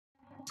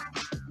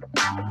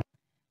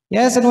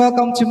Yes, and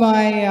welcome to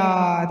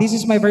my, this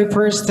is my very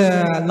first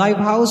live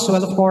house.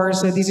 Well, of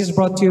course, this is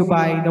brought to you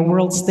by the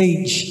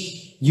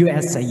Worldstage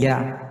USA,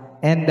 yeah.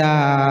 And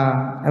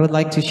I would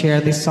like to share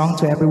this song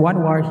to everyone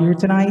who are here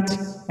tonight,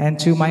 and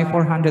to my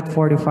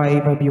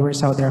 445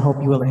 viewers out there.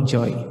 Hope you will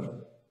enjoy.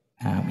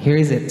 Here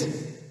is it.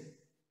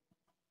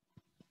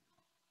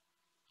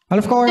 Well,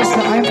 of course,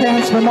 I'm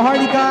THANZ from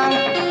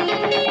Maharlika.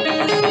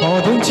 Oh,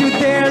 don't you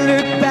dare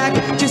look back,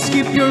 just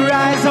keep your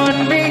eyes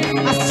on me.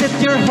 I said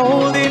you're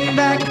holding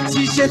back.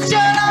 She said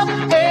shut up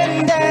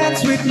and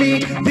dance with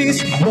me.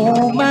 This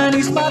woman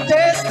is my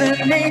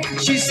destiny.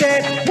 She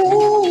said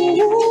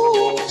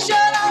ooh,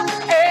 shut up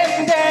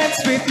and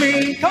dance with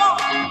me. Come on.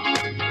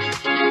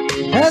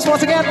 Yes,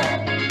 once again,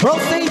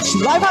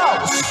 Worldstage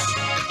Livehouse.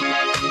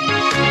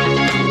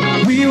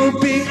 We were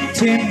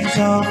victims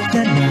of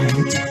the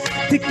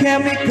night, the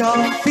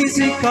chemical,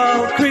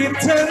 physical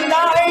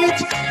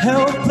kryptonite,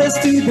 helpless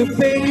to the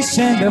face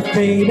and the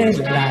faded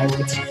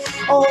light.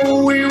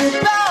 Oh, we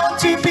were bound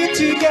to be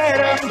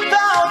together,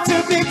 bound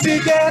to be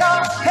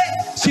together. Hey,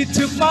 she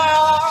took my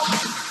arm.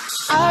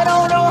 I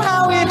don't know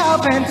how it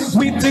happened.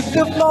 We took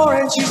the floor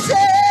and she said,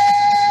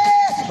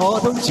 oh,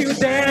 don't you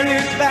dare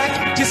look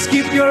back, just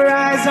keep your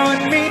eyes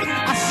on me.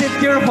 I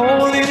said you're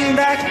holding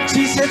back.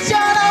 She said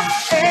shut up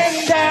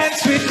and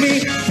dance with me.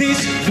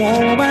 This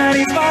woman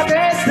is my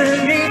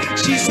destiny.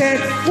 She said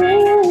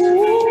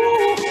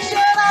ooh,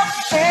 shut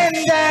up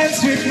and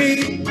dance with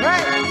me.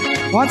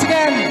 Right, once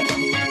again.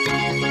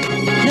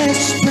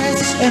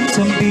 Express and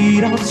some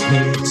Beatles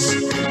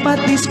lyrics. My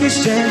disco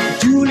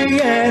said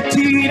Juliet,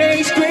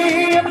 teenage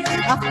dream.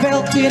 I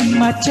felt in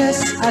my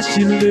chest as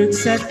she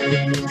looks at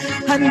me.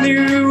 I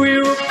knew we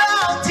were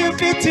bound to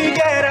be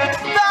together,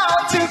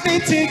 bound to be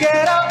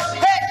together.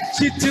 Hey,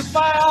 she took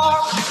my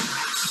arm.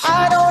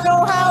 I don't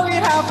know how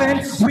it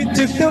happened. We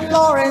took the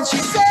floor and she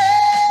said,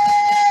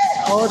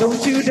 oh,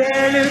 don't you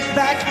dare look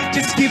back,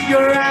 just keep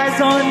your eyes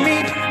on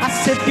me. I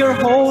said you're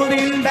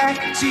holding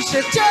back. She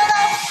said shut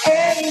up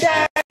and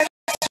dance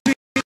with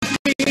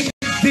me.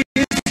 This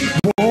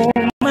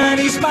woman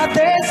is my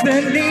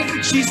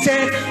destiny. She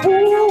said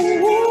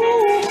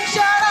ooh,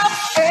 shut up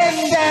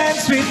and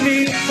dance with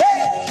me. Hey.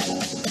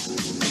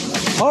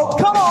 Oh,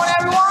 come on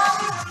everyone.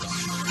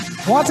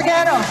 Once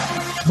again,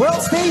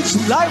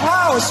 Worldstage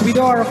Livehouse. We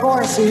do our, of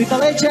course, with the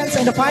legends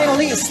and the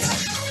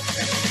finalists.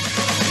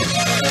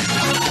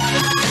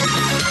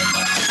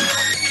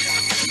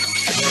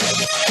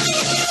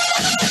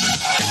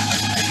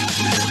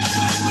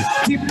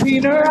 Deep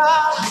in her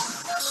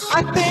eyes,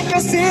 I think I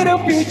see the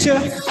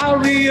future. I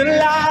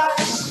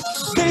realize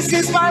this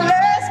is my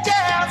last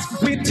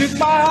chance. We took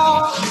my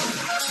heart.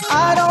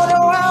 I don't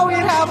know how it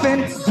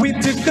happened. We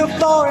took the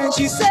floor and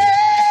she said,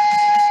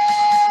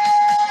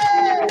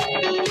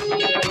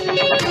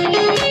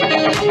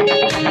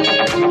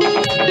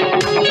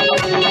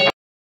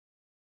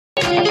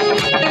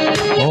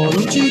 oh,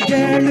 don't you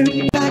dare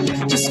look back,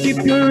 just keep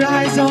your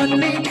eyes on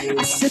me.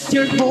 I said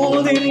you're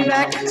holding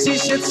back. She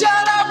said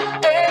shut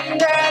up and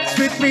dance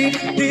with me.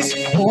 This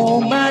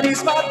woman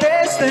is my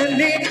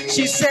destiny.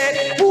 She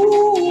said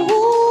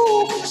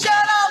ooh, shut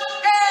up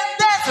and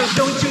dance. So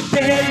don't you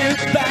dare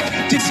look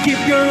back, just keep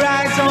your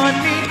eyes on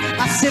me.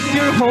 I said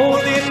you're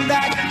holding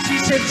back. She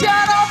said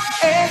shut up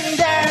and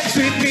dance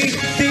with me.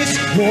 This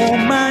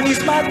woman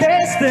is my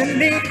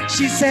destiny.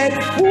 She said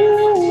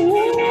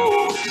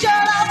ooh,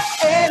 shut up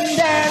and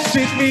dance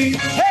with me.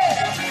 Hey,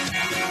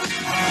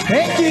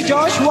 thank you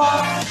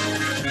Joshua.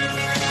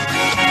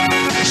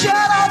 Shut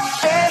up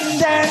and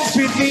dance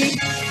with me.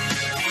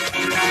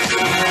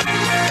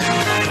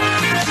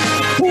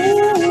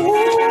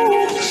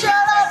 Ooh,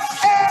 shut up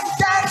and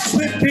dance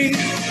with me.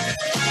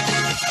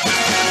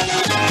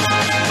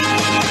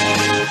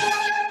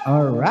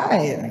 All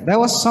right, that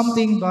was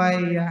something by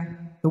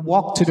The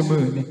Walk to the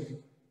Moon,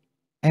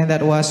 and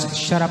that was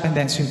Shut Up and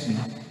Dance with Me.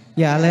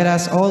 Yeah, let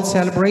us all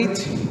celebrate.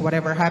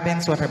 Whatever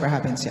happens,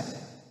 yeah.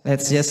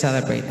 Let's just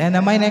celebrate. And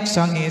my next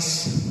song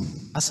is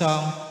a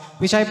song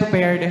which I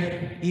prepared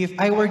if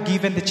I were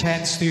given the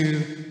chance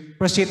to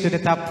proceed to the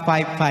top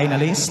 5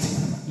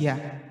 finalists. Yeah.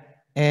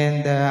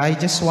 And I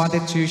just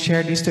wanted to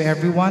share this to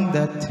everyone,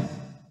 that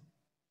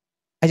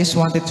I just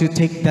wanted to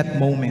take that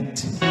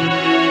moment.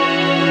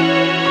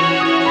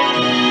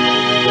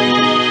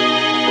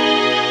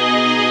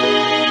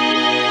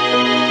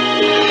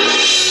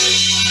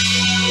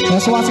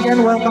 So once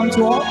again, welcome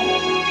to all.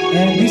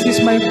 And this is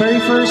my very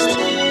first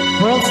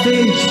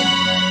Worldstage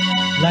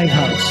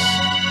Livehouse.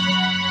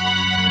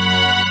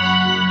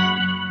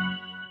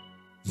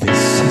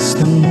 This is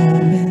the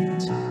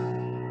moment,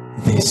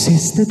 this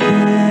is the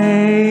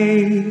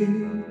day,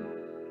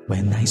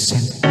 when I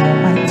sent all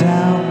my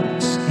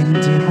doubts and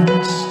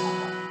demons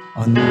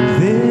on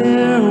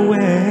their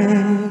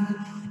way.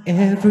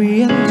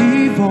 Every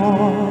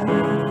endeavor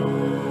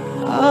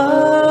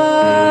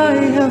I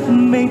have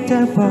made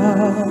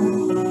ever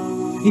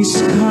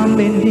is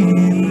coming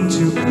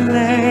into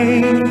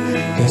play,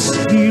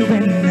 'cause here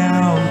and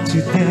now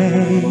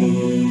today,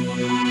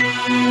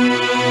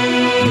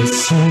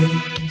 this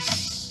is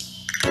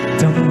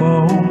the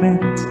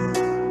moment,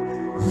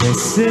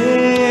 This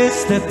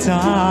is the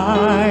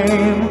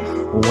time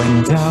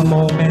when the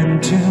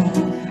momentum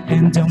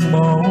and the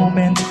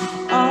moment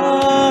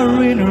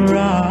are in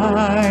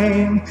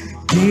rhyme.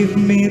 Give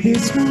me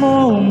this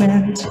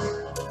moment,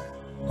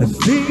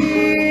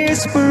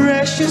 this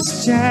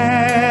precious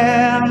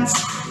chance.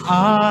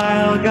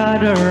 I'll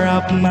gather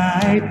up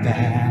my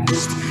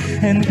past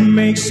and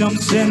make some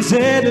sense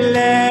at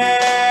last.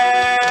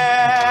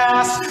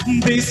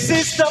 This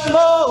is the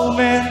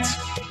moment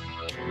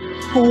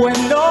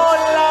when all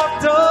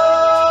I've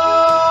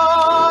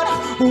done,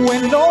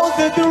 when all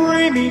the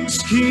dreaming,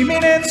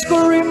 scheming and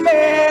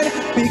screaming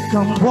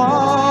become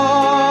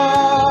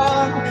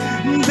one.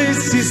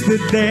 This is the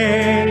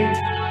day,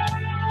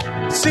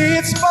 see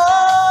it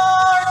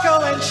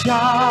sparkle and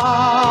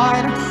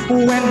shine,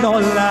 when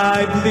all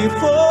I've lived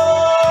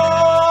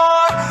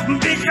for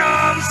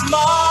becomes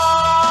mine.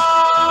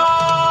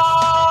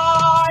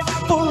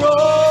 For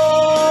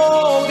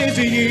all these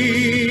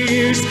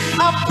years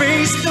I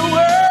faced the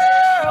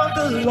world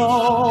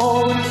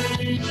alone,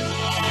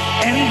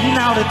 and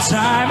now the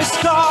time has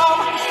come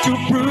to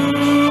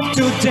prove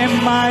to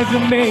them I've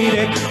made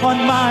it on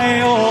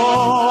my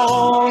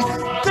own.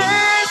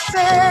 This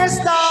is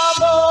the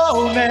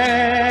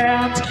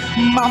moment,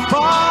 my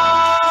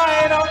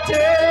final test.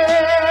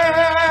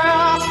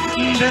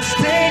 The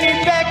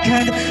staying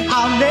vacant,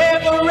 I'll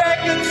never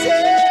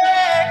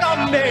take a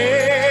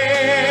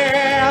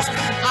miss.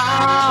 I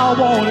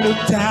won't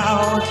look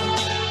down,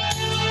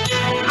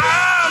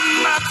 I'm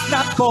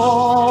not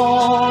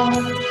born.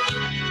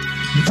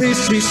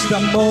 This is the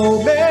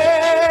moment,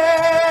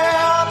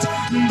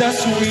 the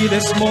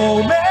sweetest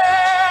moment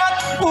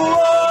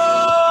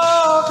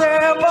of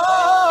them all.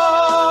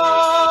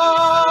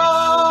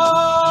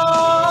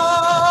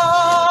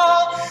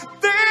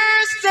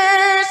 This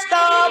is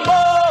the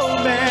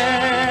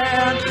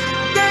moment,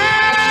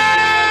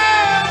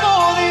 never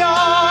the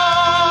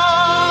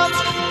odds.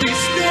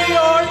 This day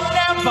or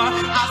never,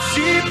 I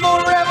see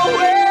forever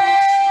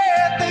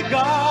with the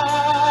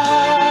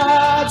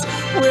gods.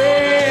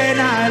 When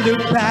I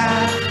look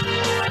back,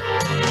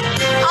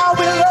 I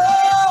will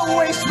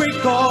always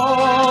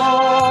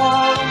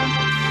recall,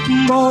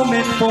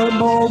 moment for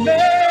moment,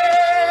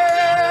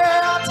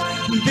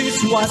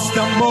 this was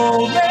the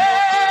moment,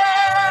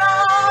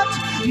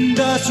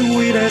 the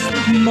sweetest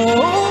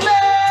moment.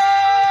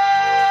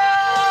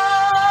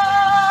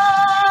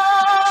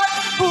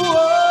 Of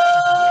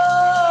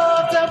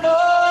them all.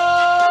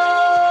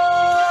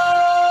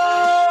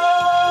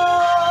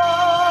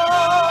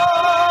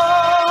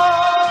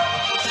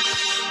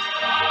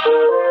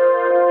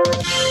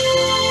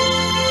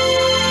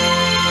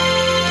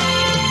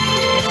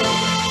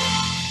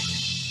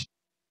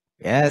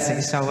 Yes, thank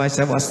you so much.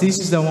 That was This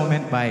Is the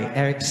Moment by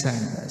Eric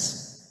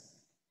Sanders.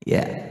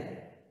 Yeah.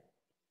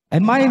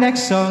 And my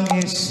next song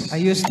is, I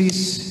used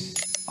this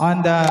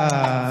on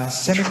the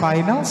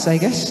semifinals, I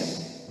guess.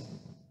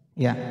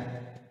 Yeah.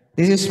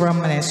 This is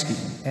from Manesky.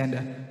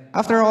 And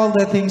after all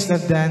the things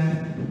they've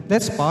done,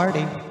 let's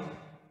party.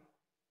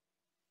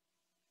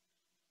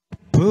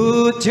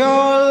 Put your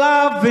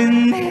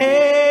loving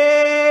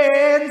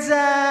hands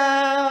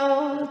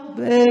out,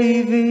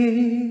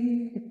 baby.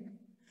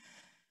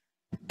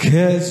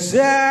 'Cause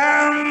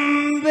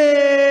I'm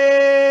begging.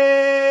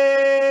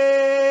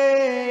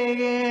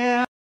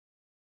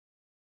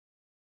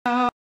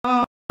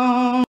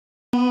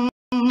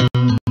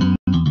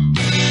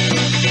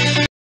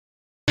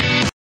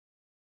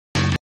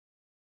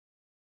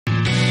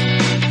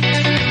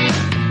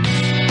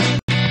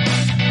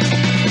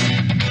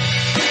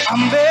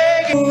 I'm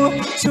begging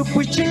you to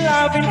put your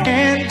loving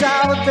hand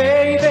out,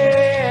 baby.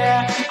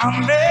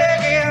 I'm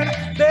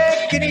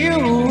begging you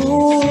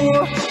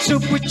to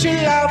put your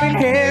loving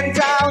hand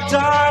out,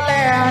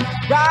 darling.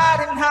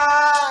 Riding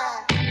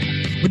high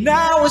when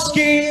I was a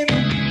kid,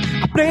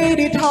 I played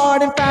it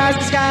hard and fast.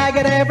 The sky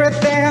got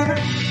everything.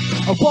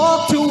 I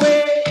walked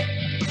away,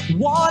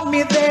 want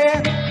me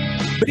there.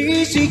 But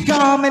easy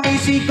come and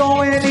easy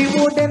go, and it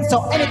wouldn't.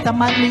 So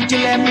anytime I need you,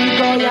 let me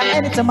go. Yeah,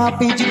 anytime I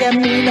feed you, let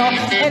me know.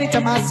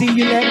 Anytime I see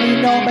you, let me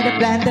know. But the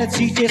plan that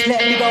she just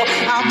let me go.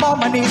 I'm on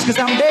my knees 'cause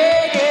I'm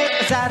begging,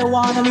 'cause I don't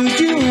wanna lose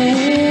you.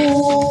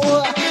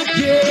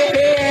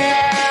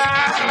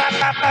 Yeah,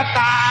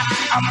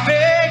 I'm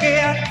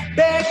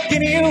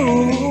begging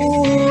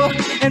you,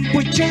 and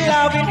put your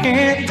loving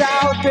hand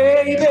out,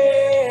 baby.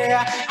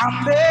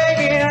 I'm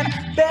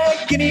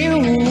begging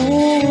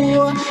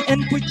you,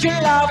 and put your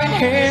loving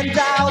hand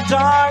out,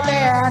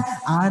 darling.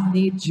 I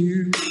need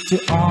you to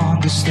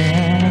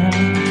understand.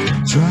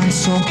 Try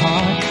so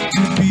hard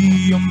to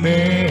be a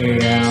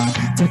man,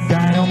 the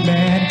kind of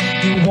man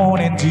you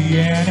want in the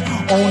end.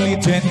 Only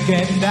then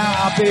can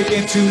I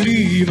begin to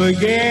live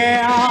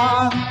again.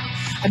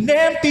 An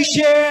empty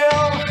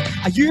shell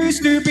I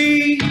used to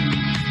be.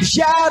 The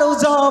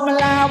shadows of my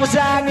life was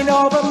hanging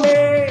over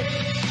me.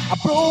 A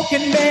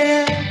broken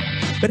man,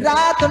 but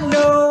I don't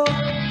know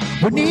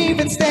Wouldn't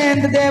even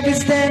stand, the devil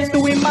stands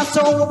doing my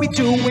soul. What we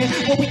doing,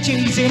 what we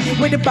chasing.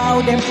 With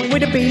about them,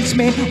 with the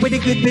basement. With the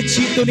good that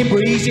shit, don't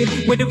embrace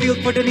it. With the real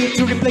for the need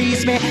to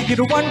replace me. You're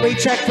the one-way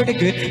track for the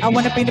good. I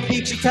wanna paint a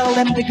picture, tell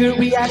them the good.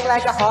 React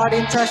like a heart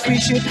in touch, we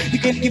should. You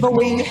can give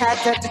away your hat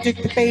to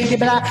take the baby.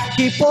 But I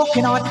keep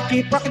walking on,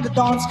 keep rocking the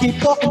dance,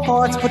 keep walking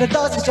forwards. For the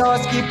dust is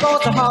yours, keep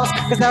going to house.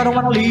 Cause I don't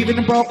wanna leave in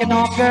a broken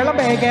off, girl, I'm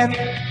begging.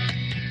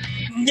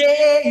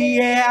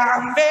 Yeah,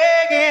 I'm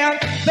begging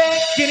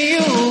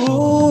you.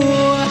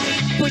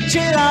 Put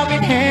your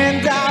loving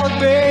hand out,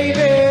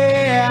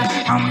 baby.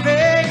 I'm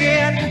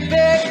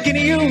begging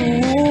you.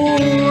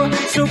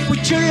 So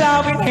put your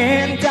loving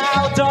hand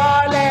out,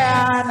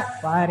 darling.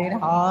 Fighting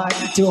hard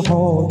to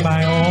hold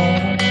my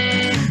own.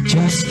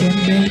 Just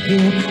can't make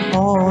it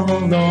all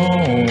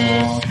alone.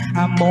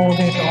 I'm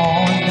holding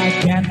on, I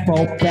can't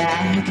fall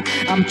back.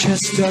 I'm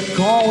just a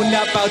cone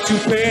about to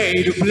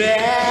pay the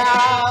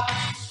black.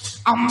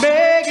 I'm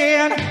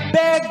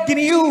begging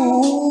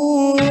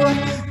you.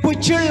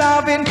 Put your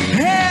loving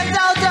hand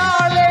out,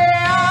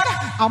 darling.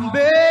 I'm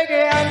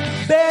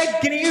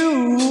begging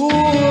you.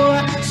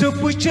 So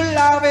put your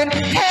loving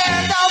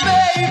hand out,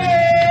 baby.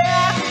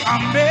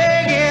 I'm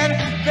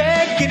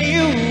begging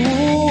you.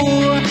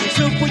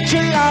 So put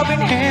your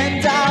loving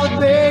hand out,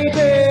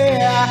 baby.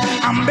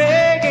 I'm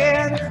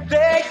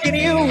begging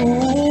you.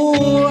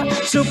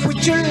 So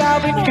put your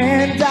loving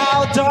hand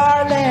out,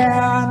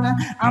 darling.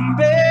 I'm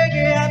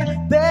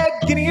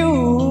begging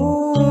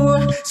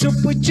you. So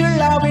put your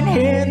loving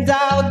hand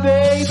out,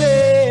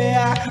 baby.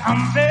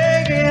 I'm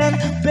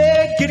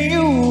begging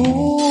you.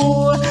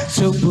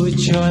 So put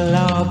your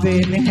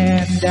loving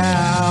hand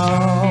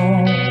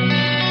out.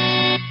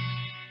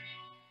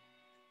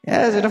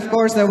 Yes, and of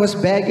course that was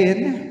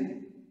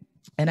begging.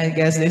 And I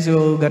guess this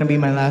will gonna be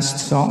my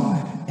last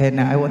song. And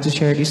I want to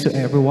share this to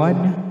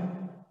everyone.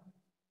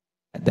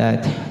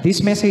 That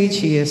this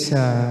message is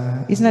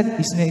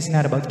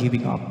not about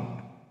giving up.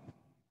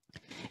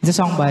 It's a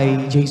song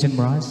by Jason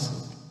Mraz.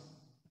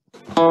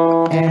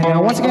 And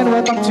once again,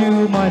 welcome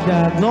to the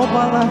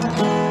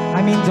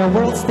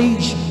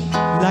Worldstage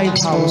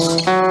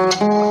Livehouse,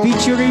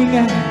 featuring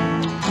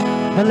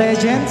the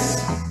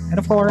legends and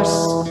of course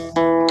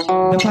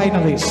the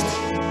finalist.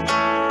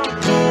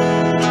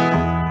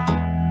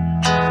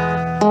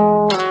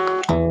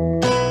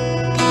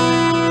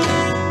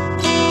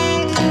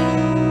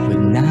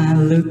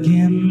 Look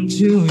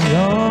into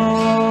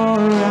your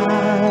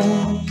eyes,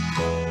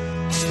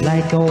 it's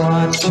like a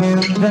watch in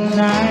the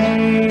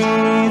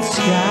night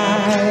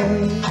sky,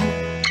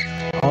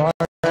 or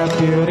a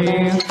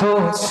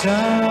beautiful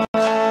sunrise.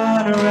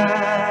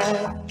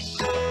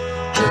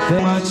 But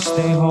they must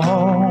stay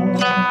home,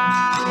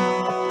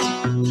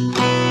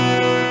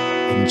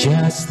 and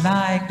just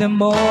like the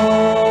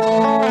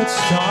most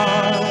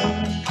stars,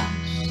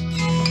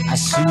 I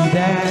see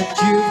that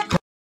you've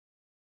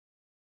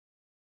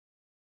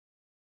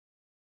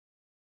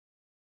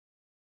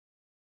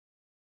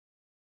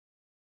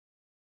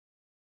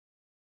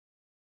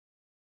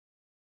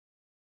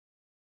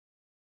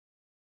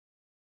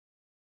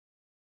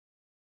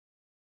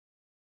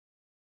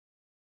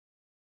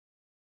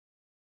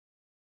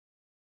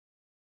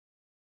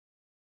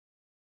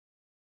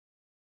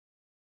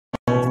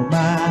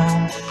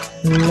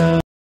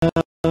love.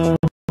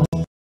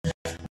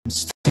 I'm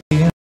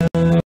still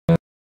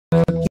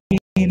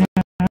looking up.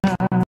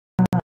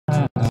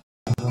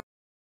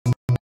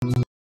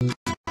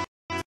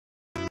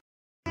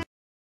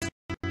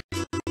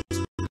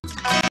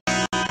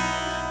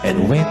 And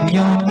when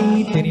you're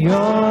needing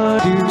your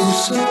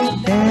dues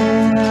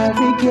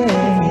navigating,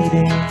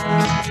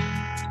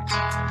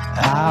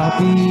 I'll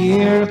be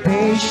here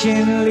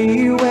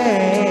patiently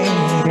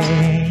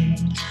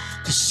waiting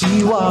to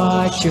see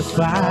what you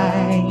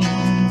find.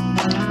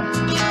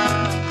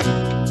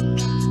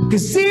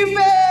 'Cause even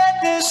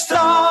the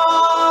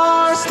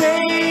stars,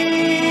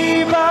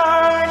 they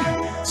burn.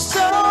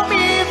 Some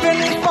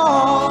even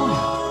fall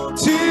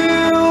to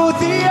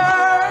the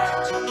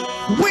earth.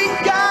 We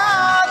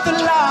got a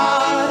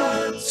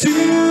lot to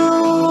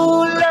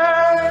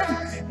learn,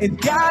 and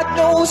God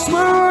knows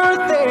we're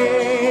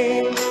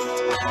there.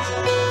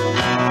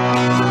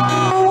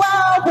 Oh,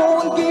 I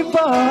won't give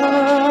up.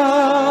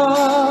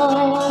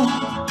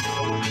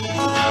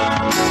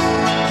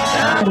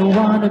 I don't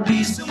wanna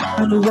be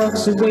someone who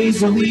walks away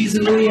so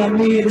easily. I'm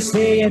here to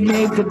stay and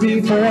make the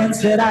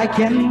difference that I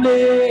can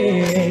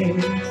make.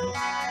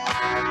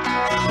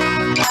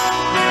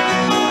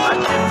 Our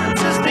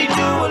differences, they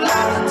do a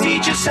lot to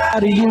teach us how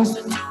to use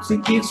the tools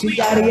and gifts we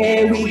got.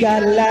 Yeah, we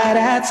got a lot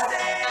at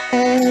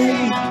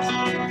stake.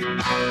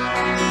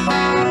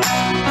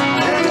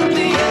 And in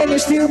the end, you're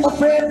still my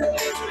friend.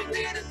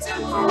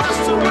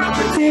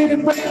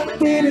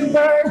 Didn't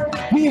burn.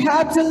 We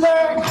had to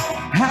learn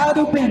how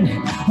to bend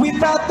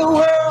without the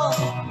world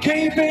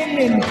caving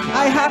in.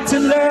 I had to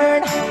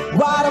learn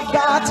what I've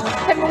got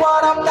and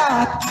what I'm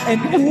not, and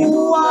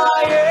who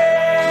I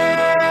am.